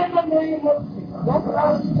the name of Jesus. That's what I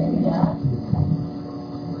was saying.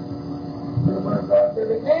 The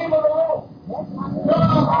name of the Lord.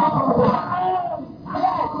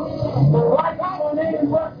 The right hand name is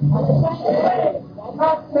what?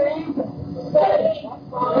 Not saved.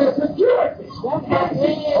 It's security.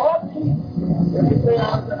 If you say, I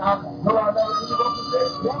know I never do what to say.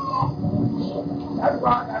 That's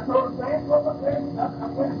why I told the same what I said. I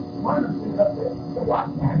went one of the things up there. So watch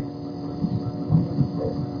that.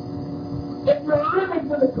 If you're living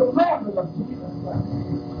to the commandment of Jesus Christ,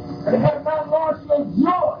 and have not lost your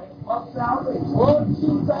joy of salvation, Lord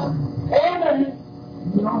Jesus, amen,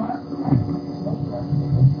 you don't have to.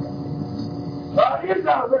 God is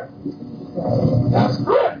our refuge. That's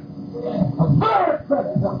good. A very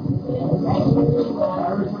present help. I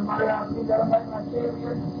heard somebody out there that like my kid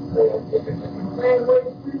here say, if it's the same way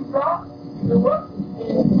the street God, you do what?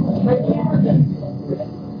 Make it again.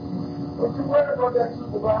 Don't you worry about that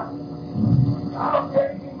supervisor. I don't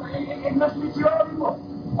care. It must be you all you want.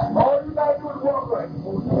 All you got to do is walk right.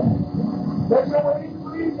 That's the way you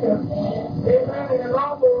please him. Amen. And the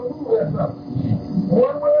law will rule that up.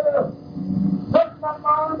 One way or the other. Touch my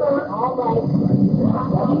mind on it. All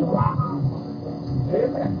right.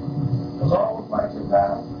 Amen. The Lord will fight you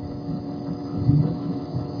down.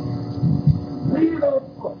 Leave those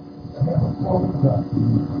books.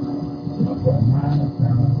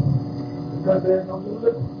 Because there's no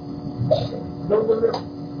deliverance. No deliverance.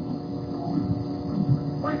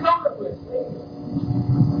 We know that we're saved.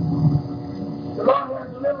 The Lord has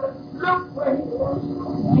delivered us. Look where he was.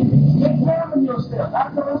 Examine yourself. I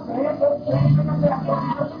know it's the hands of change in the left.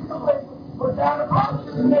 Put down the box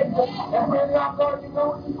in the next. And when y'all go, you know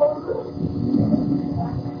what you're going to do.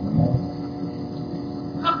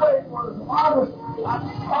 Look where he was. I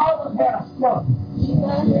always had a struggle.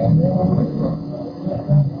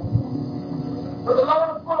 But the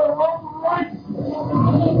Lord put a robe of righteousness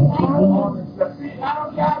on his left. See, I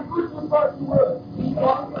don't care how good you thought you were.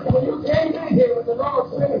 When you came in here with the Lord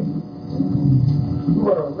saved you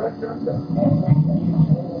were a wreck yourself.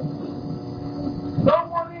 No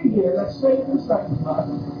one in here that's saved and sanctified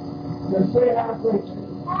can say how great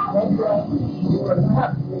you are. That's right. You were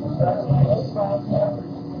not sanctified.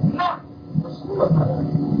 Not for sure.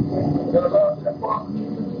 The Lord said, "Father, you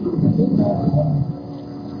can do it."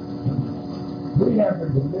 We have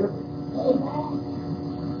been delivered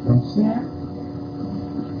from sin,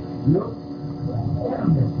 look, and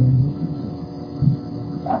sin.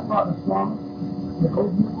 That's why the psalmist said, "Oh,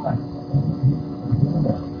 you thank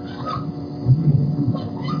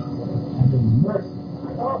and in mercy,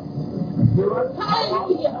 and do it,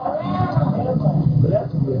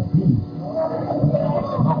 blessed with peace."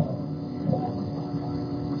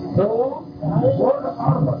 Oh, what an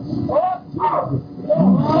honor! Oh, power!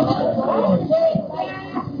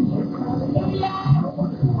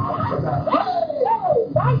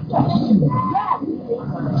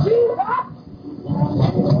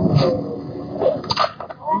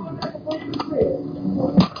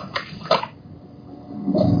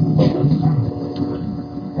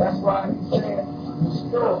 That's why he said,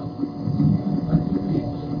 "Restore unto me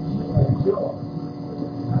the joy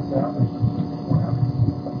of salvation."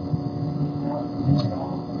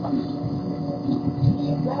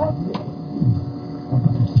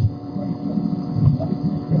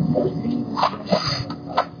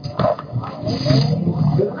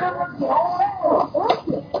 Deliverance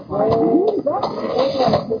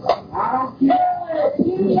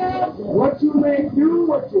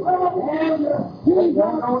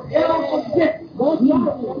don't ever forget what your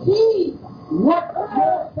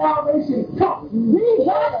salvation cost.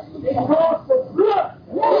 It cost the blood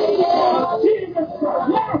of Jesus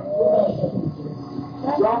Christ.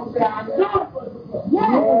 Don't say I know it for the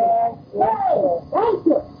blood. Thank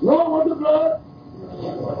you. Lord, the blood.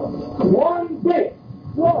 One day.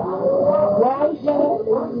 One day.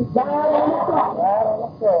 Died on the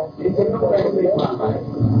cross. It's a no way my life.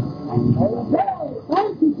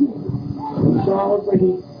 Thank you, Jesus. Because he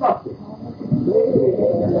suffered.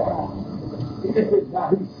 He suffered.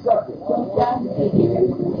 He suffered.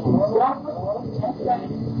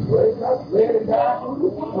 Let it down.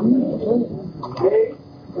 Okay.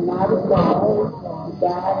 And I was gone. Died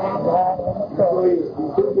on the cross.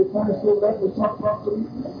 You think the punishment that was talked about to you?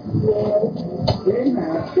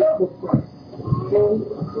 Amen. Terrible Christ.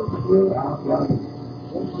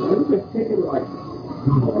 Let me just take it right.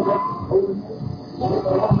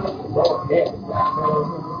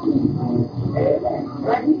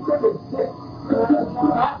 Like he could have said,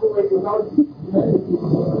 operate without you.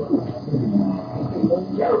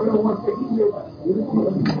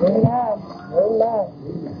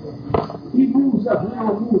 He moves up, we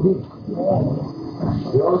don't move him.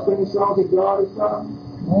 You all sing songs that God is God?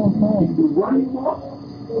 He can do what he wants,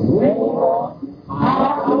 when he wants,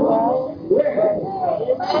 how he wants, where he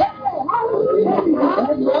wants.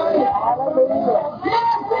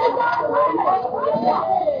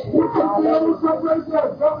 You can feel someplace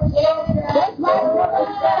else. That's like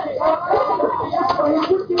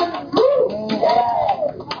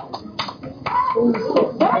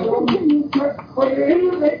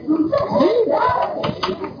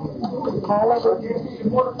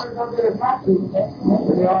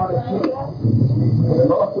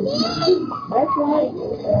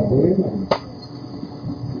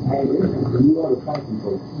you are the fighting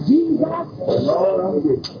for Jesus. Lord, I'm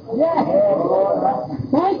good. Yes.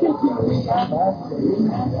 Thank you, Jesus.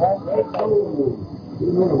 You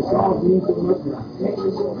know the song means so much. Yes,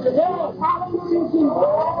 hallelujah, Jesus.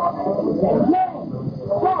 Yes.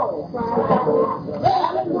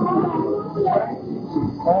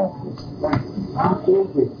 I'm so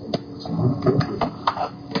good.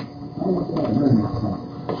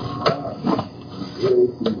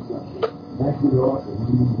 Thank you, Lord.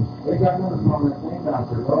 They got nothing from that thing down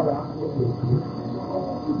there, Lord. I'm so good.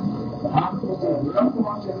 I'm so good. I'm so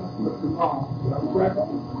much in the song. I'm present.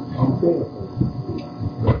 I'm faithful.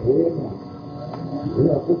 Amen.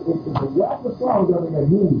 Yeah, what's the song that in that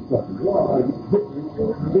movie stuff? Lord, I'm good.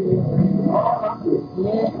 Lord, I'm good.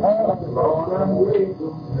 Lord, I'm grateful. Lord, I'm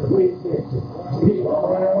grateful.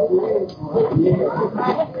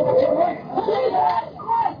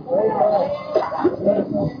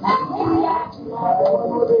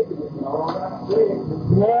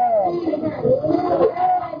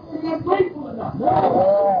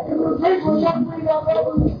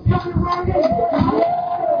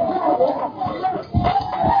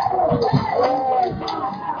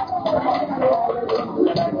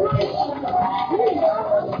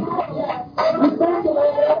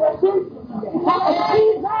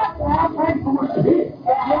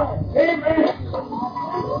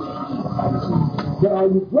 But are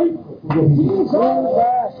you grateful for what he did? Lord,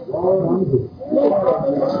 I'm good.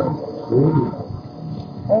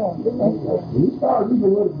 When you start reading the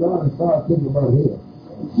word of God and start thinking about him,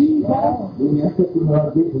 then you have to know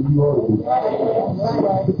how grateful you ought to be.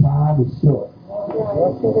 The time is short.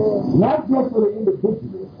 Not just for the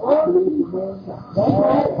individual, but for the mankind.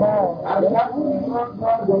 I mean, I wouldn't want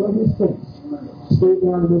God to let his saints stay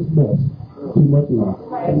down in this mess too much longer.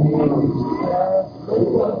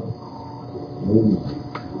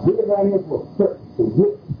 We're not here for church to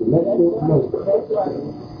witness, to let them know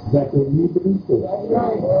that they need to be saved.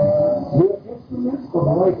 We're instruments of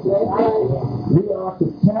righteousness. We are to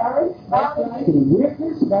carry, to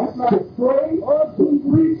witness, to pray, to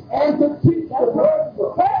preach, and to teach the word of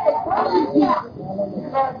God.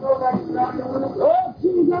 Oh,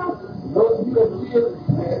 Jesus! Those of you that feel,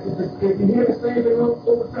 if you hear the same thing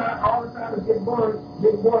over time, all the time, it's getting boring,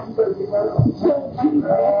 you better get right up. I'm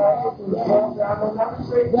not to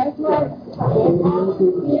say that's right.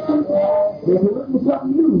 If you're looking for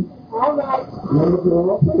something new, all right. You're looking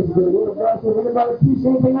for all places. The word of God says, anybody teach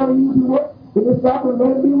anything out of you, do what? Can you stop and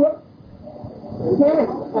let it be what? Okay.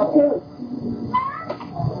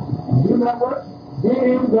 Do not what? Give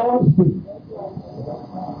him God's speech.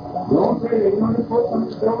 Don't say that you only put some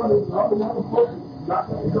stuff on it, not another person. Not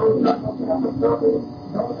going to go, not going to have a stuff in it.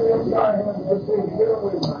 Don't say I'm sorry, I'm just saying, get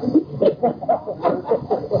away from it.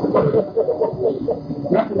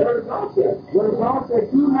 That's the word of God says. The word of God says,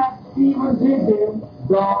 do not even give them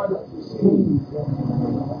God speech.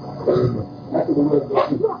 That's what the word goes.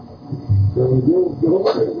 So when you go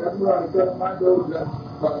over there, that's where I cut my nose up.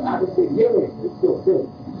 But I just say, give it. It's still good.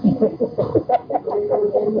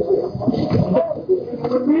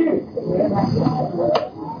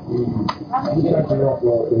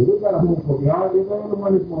 We got a home for y'all. You're the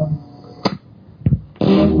one this morning.